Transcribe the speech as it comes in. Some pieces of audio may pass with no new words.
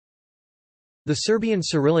The Serbian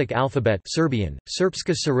Cyrillic alphabet Serbian,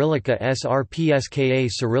 Srpska Cyrillica Srpska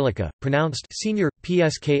Cyrillica, pronounced senior,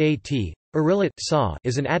 pskat, Irilit, sa,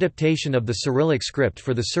 is an adaptation of the Cyrillic script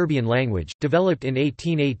for the Serbian language, developed in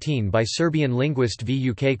 1818 by Serbian linguist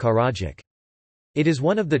Vuk Karadžić. It is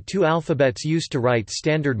one of the two alphabets used to write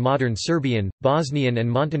standard modern Serbian, Bosnian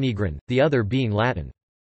and Montenegrin, the other being Latin.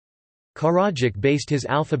 Karadžić based his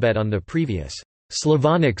alphabet on the previous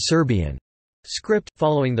Slavonic Serbian script,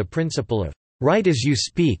 following the principle of write as you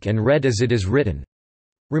speak and read as it is written,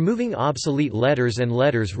 removing obsolete letters and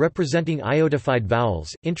letters representing iotified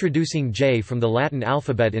vowels, introducing J from the Latin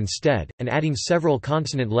alphabet instead, and adding several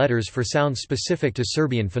consonant letters for sounds specific to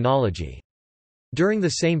Serbian phonology. During the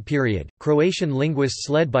same period, Croatian linguists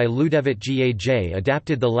led by Ljudevit Gaj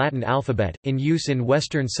adapted the Latin alphabet, in use in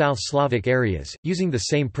Western South Slavic areas, using the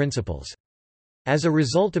same principles. As a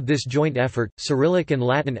result of this joint effort, Cyrillic and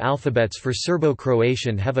Latin alphabets for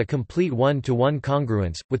Serbo-Croatian have a complete one-to-one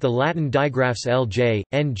congruence, with the Latin digraphs LJ,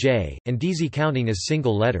 NJ, and DZ counting as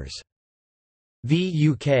single letters.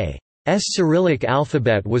 VUK's Cyrillic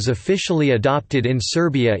alphabet was officially adopted in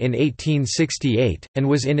Serbia in 1868, and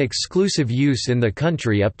was in exclusive use in the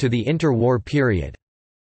country up to the interwar period.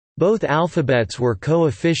 Both alphabets were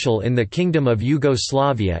co-official in the Kingdom of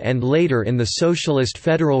Yugoslavia and later in the Socialist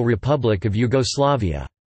Federal Republic of Yugoslavia.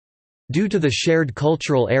 Due to the shared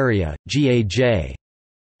cultural area,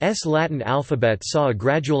 Gaj's Latin alphabet saw a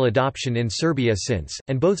gradual adoption in Serbia since,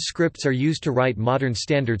 and both scripts are used to write modern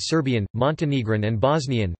Standard Serbian, Montenegrin and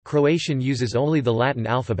Bosnian. Croatian uses only the Latin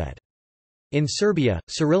alphabet. In Serbia,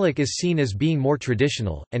 Cyrillic is seen as being more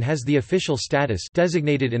traditional, and has the official status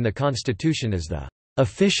designated in the constitution as the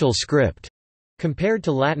official script, compared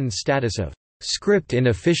to Latin's status of script in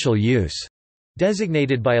official use,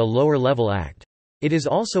 designated by a lower-level act. It is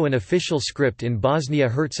also an official script in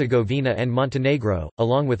Bosnia-Herzegovina and Montenegro,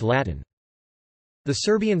 along with Latin. The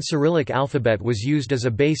Serbian Cyrillic alphabet was used as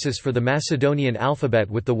a basis for the Macedonian alphabet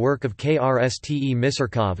with the work of Krste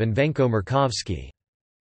Misirkov and Venko Mrkovski.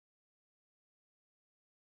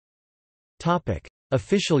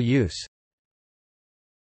 Official use.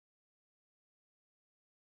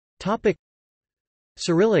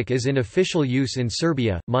 Cyrillic is in official use in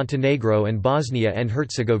Serbia, Montenegro and Bosnia and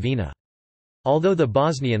Herzegovina. Although the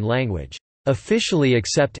Bosnian language officially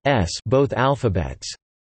accepts both alphabets,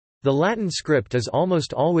 the Latin script is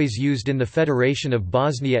almost always used in the Federation of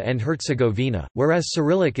Bosnia and Herzegovina, whereas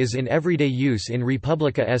Cyrillic is in everyday use in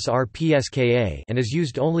Republika Srpska and is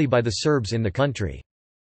used only by the Serbs in the country.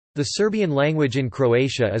 The Serbian language in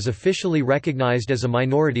Croatia is officially recognized as a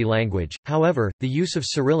minority language, however, the use of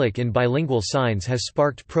Cyrillic in bilingual signs has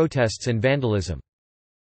sparked protests and vandalism.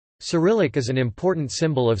 Cyrillic is an important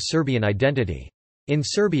symbol of Serbian identity. In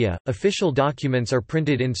Serbia, official documents are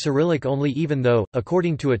printed in Cyrillic only, even though,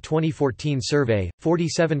 according to a 2014 survey,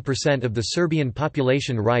 47% of the Serbian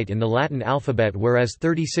population write in the Latin alphabet whereas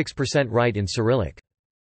 36% write in Cyrillic.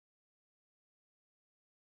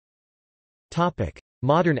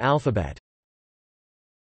 Modern alphabet.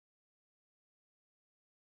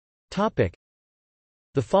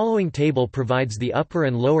 The following table provides the upper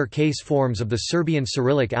and lower case forms of the Serbian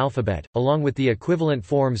Cyrillic alphabet, along with the equivalent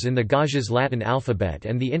forms in the Gauge's Latin alphabet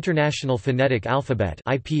and the International Phonetic Alphabet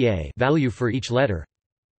 (IPA) value for each letter.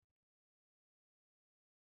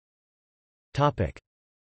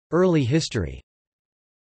 Early history.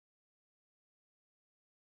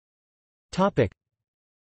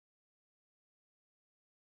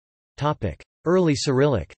 Early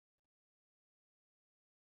Cyrillic.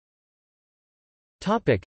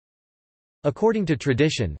 According to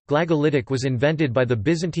tradition, Glagolitic was invented by the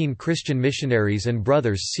Byzantine Christian missionaries and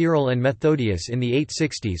brothers Cyril and Methodius in the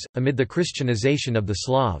 860s, amid the Christianization of the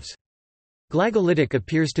Slavs. Glagolitic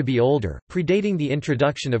appears to be older, predating the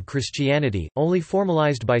introduction of Christianity, only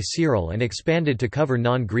formalized by Cyril and expanded to cover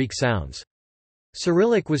non-Greek sounds.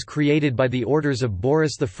 Cyrillic was created by the orders of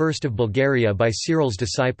Boris I of Bulgaria by Cyril's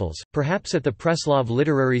disciples, perhaps at the Preslav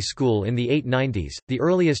Literary School in the 890s. The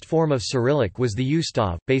earliest form of Cyrillic was the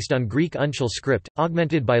Ustav, based on Greek uncial script,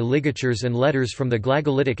 augmented by ligatures and letters from the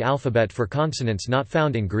Glagolitic alphabet for consonants not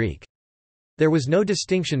found in Greek. There was no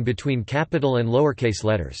distinction between capital and lowercase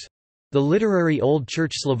letters. The literary Old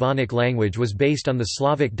Church Slavonic language was based on the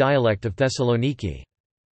Slavic dialect of Thessaloniki.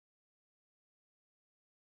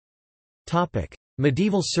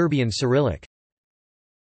 Medieval Serbian Cyrillic.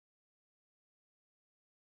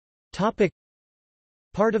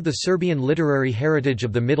 Part of the Serbian literary heritage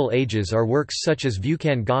of the Middle Ages are works such as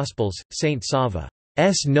Vukan Gospels, Saint Sava's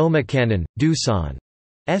Nomikanon,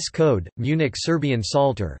 Dusan's Code, Munich Serbian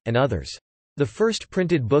Psalter, and others. The first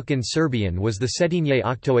printed book in Serbian was the Sedinje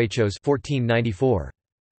Oktoechos 1494.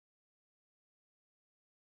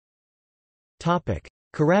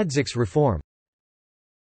 Karadzic's reform.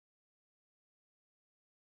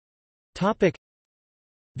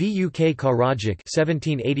 Vuk Karadžić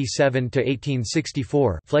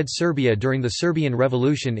 (1787–1864) fled Serbia during the Serbian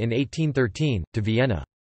Revolution in 1813 to Vienna.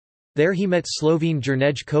 There he met Slovene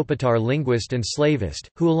Jernej Kopitar, linguist and slavist,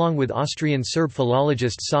 who along with Austrian Serb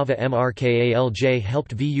philologist Sava Mrkalj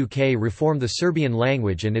helped Vuk reform the Serbian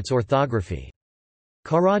language and its orthography.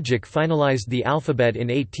 Karadžić finalized the alphabet in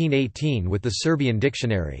 1818 with the Serbian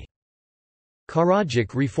dictionary.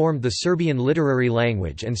 Karadžić reformed the Serbian literary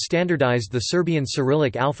language and standardized the Serbian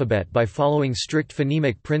Cyrillic alphabet by following strict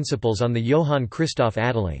phonemic principles on the Johann Christoph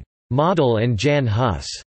Adeling model and Jan Hus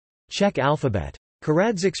Czech alphabet.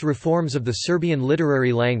 Karadzic's reforms of the Serbian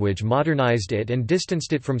literary language modernized it and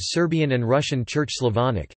distanced it from Serbian and Russian Church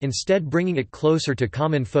Slavonic, instead bringing it closer to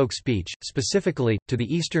common folk speech, specifically, to the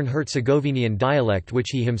Eastern Herzegovinian dialect which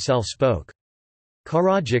he himself spoke.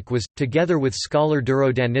 Karadžić was, together with scholar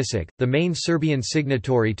Đuro Daničić, the main Serbian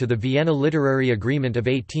signatory to the Vienna Literary Agreement of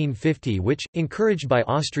 1850 which, encouraged by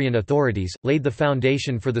Austrian authorities, laid the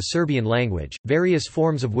foundation for the Serbian language, various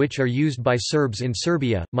forms of which are used by Serbs in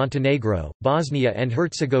Serbia, Montenegro, Bosnia and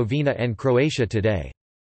Herzegovina and Croatia today.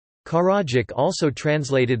 Karadžić also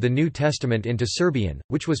translated the New Testament into Serbian,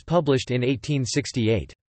 which was published in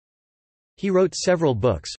 1868. He wrote several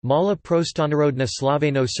books, Mala Prostonarodna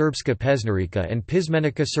Slaveno-Serbska pesnarika and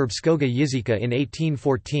Pismenika Srpskoga jezika in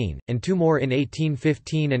 1814, and two more in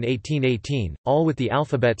 1815 and 1818, all with the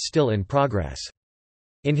alphabet still in progress.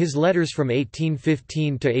 In his letters from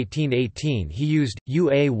 1815 to 1818 he used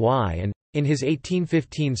uay and, in his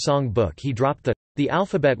 1815 song book he dropped the. The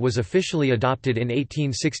alphabet was officially adopted in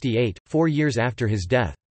 1868, 4 years after his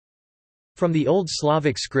death. From the Old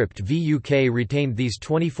Slavic script Vuk retained these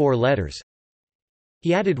 24 letters.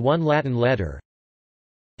 He added one Latin letter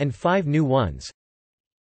and 5 new ones.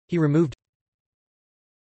 He removed.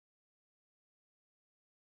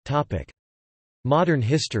 Modern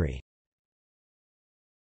history.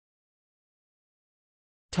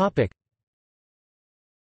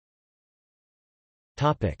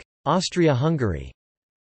 Austria-Hungary.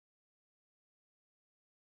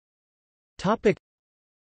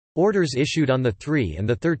 Orders issued on 3 and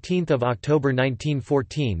 13 October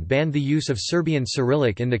 1914 banned the use of Serbian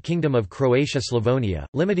Cyrillic in the Kingdom of Croatia-Slavonia,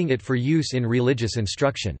 limiting it for use in religious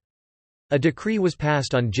instruction. A decree was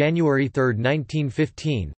passed on January 3,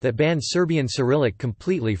 1915, that banned Serbian Cyrillic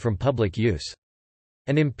completely from public use.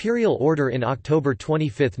 An imperial order in October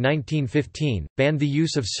 25, 1915, banned the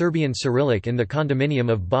use of Serbian Cyrillic in the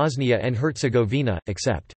condominium of Bosnia and Herzegovina,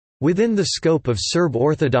 except within the scope of Serb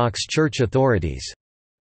Orthodox Church authorities.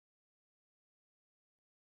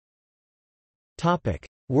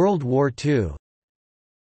 World War II.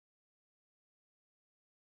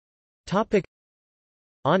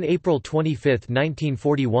 On April 25,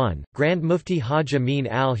 1941, Grand Mufti Haj Amin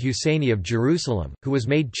al-Husseini of Jerusalem, who was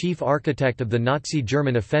made chief architect of the Nazi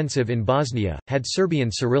German offensive in Bosnia, had Serbian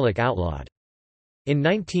Cyrillic outlawed. In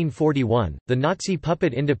 1941, the Nazi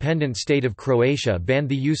puppet independent state of Croatia banned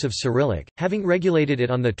the use of Cyrillic, having regulated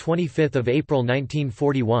it on 25 April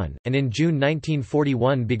 1941, and in June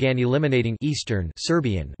 1941 began eliminating Eastern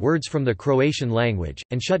Serbian words from the Croatian language,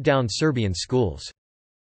 and shut down Serbian schools.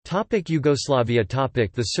 Yugoslavia.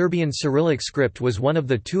 The Serbian Cyrillic script was one of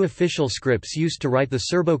the two official scripts used to write the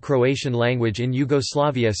Serbo-Croatian language in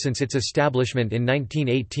Yugoslavia since its establishment in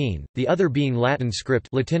 1918, the other being Latin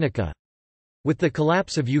script Latinica. With the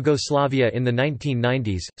collapse of Yugoslavia in the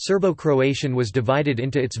 1990s, Serbo-Croatian was divided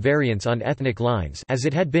into its variants on ethnic lines as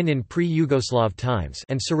it had been in pre-Yugoslav times,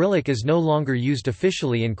 and Cyrillic is no longer used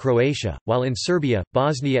officially in Croatia, while in Serbia,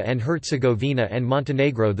 Bosnia and Herzegovina and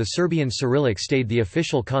Montenegro the Serbian Cyrillic stayed the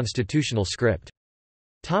official constitutional script.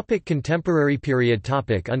 Contemporary period.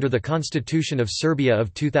 Under the Constitution of Serbia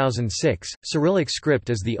of 2006, Cyrillic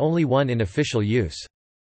script is the only one in official use.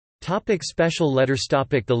 Special letters.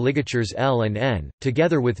 The ligatures L and N,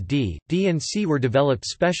 together with D, D and C were developed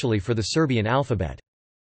specially for the Serbian alphabet.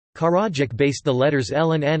 Karadžić based the letters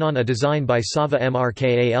L and N on a design by Sava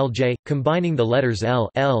Mrkalj, combining the letters L,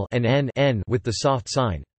 L and N with the soft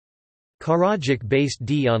sign. Karadžić based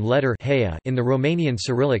D on letter H in the Romanian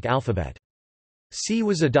Cyrillic alphabet. C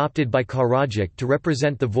was adopted by Karadžić to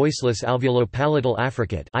represent the voiceless alveolo-palatal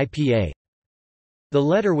affricate (IPA). The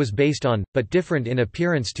letter was based on, but different in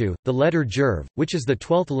appearance to, the letter Jerv, which is the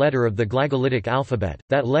 12th letter of the Glagolitic alphabet.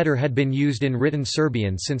 That letter had been used in written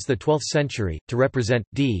Serbian since the 12th century, to represent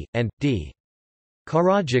D, and D.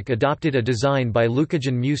 Karadžić adopted a design by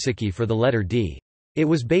Lukajan Musiki for the letter D. It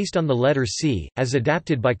was based on the letter C, as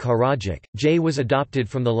adapted by Karadžić. J was adopted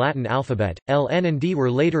from the Latin alphabet, L, N and D were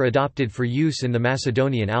later adopted for use in the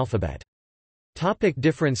Macedonian alphabet.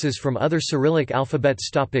 Differences from other Cyrillic alphabets.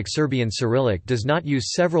 Serbian Cyrillic does not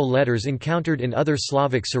use several letters encountered in other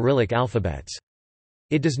Slavic Cyrillic alphabets.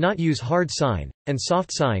 It does not use hard sign and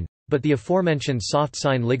soft sign, but the aforementioned soft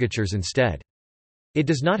sign ligatures instead. It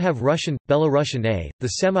does not have Russian, Belarusian a, the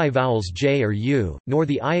semi-vowels j or u, nor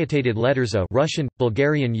the iatated letters a Russian,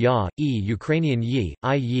 Bulgarian ya, e Ukrainian yi,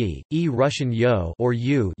 I yi, e Russian yo or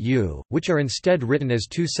u, which are instead written as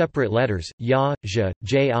two separate letters, ya, zh,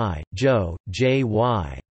 ji, jo,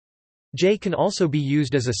 jy. J can also be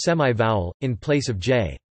used as a semi-vowel, in place of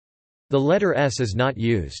j. The letter s is not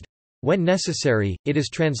used. When necessary, it is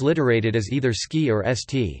transliterated as either ski or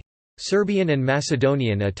st. Serbian and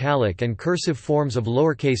Macedonian italic and cursive forms of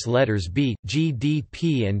lowercase letters b, g, d,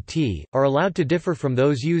 p and t, are allowed to differ from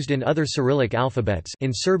those used in other Cyrillic alphabets.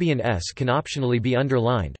 In Serbian s can optionally be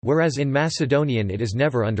underlined, whereas in Macedonian it is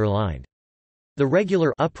never underlined. The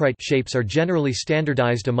regular upright shapes are generally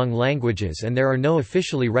standardized among languages and there are no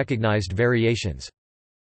officially recognized variations.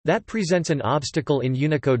 That presents an obstacle in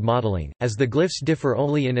Unicode modeling, as the glyphs differ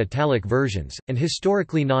only in italic versions, and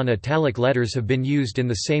historically non-italic letters have been used in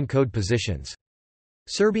the same code positions.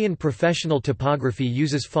 Serbian professional typography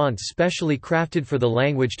uses fonts specially crafted for the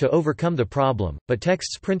language to overcome the problem, but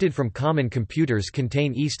texts printed from common computers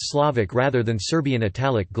contain East Slavic rather than Serbian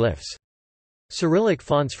italic glyphs. Cyrillic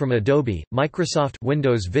fonts from Adobe, Microsoft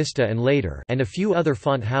Windows Vista and later, and a few other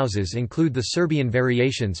font houses include the Serbian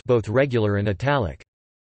variations, both regular and italic.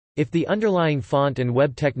 If the underlying font and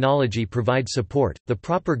web technology provide support, the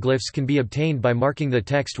proper glyphs can be obtained by marking the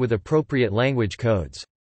text with appropriate language codes.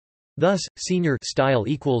 Thus, senior style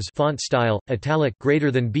equals font style, italic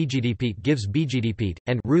greater than bgdp gives bgdp,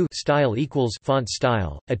 and ru style equals font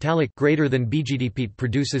style, italic greater than bgdp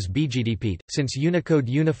produces bgdp. Since Unicode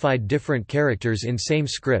unified different characters in same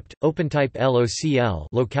script, OpenType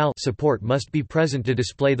locale support must be present to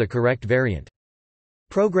display the correct variant.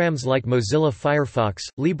 Programs like Mozilla Firefox,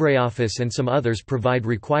 LibreOffice and some others provide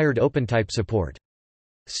required OpenType support.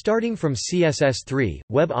 Starting from CSS3,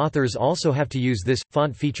 web authors also have to *use this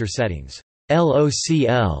font feature settings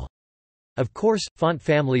 (LOCL). Of course, font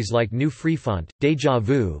families like GNU Freefont, Deja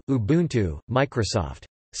Vu, Ubuntu, Microsoft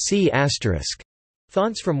C**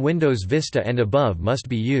 fonts from Windows Vista and above must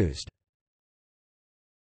be used.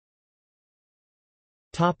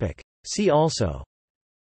 See also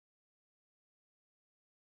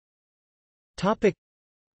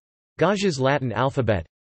Gaja's Latin alphabet,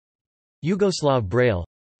 Yugoslav Braille,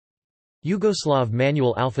 Yugoslav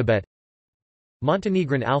manual alphabet,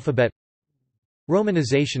 Montenegrin alphabet,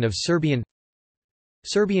 Romanization of Serbian,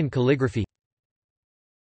 Serbian calligraphy.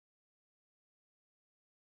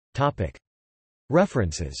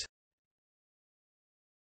 References.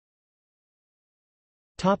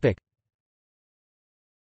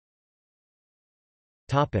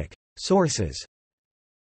 Sources.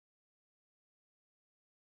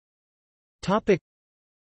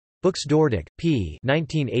 Books Dordic, P.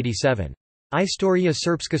 1987. Istoria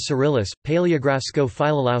Srpska Cyrillis, Paleografsko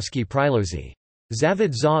Filolowski Prilozi.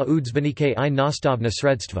 Zavod za Udžbenike I nastavna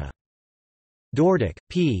sredstva. Dordic,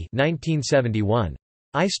 P. 1971.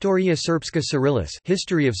 Istoria Srpska Cyrillis,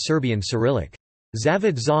 History of Serbian Cyrillic.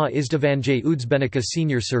 Zavod za izdavanje Udžbenika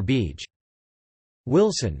Senior Serbij.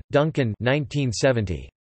 Wilson, Duncan 1970.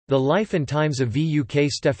 The Life and Times of Vuk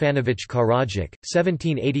Stefanović Karadžić,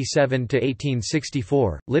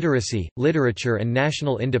 1787–1864, Literacy, Literature and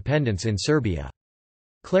National Independence in Serbia.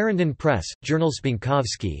 Clarendon Press, Journal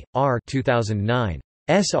Spinkovski, R. 2009.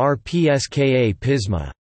 Srpska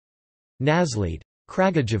Pisma. Naslead.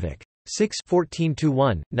 Kragujevac. 6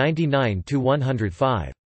 14–1,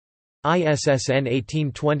 99–105. ISSN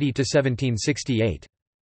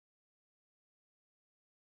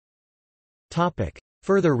 1820–1768.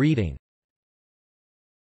 Further reading.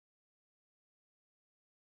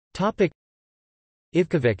 Ivkovic,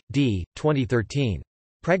 D. 2013.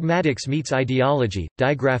 Pragmatics Meets Ideology,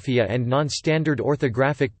 Digraphia and Non-Standard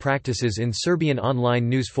Orthographic Practices in Serbian Online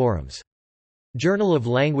News Forums. Journal of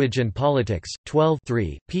Language and Politics, 12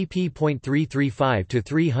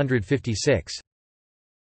 pp.335–356.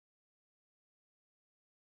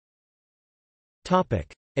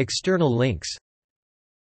 External links.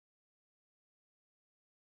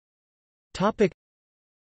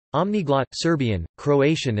 Omniglot, Serbian,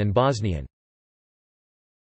 Croatian and Bosnian.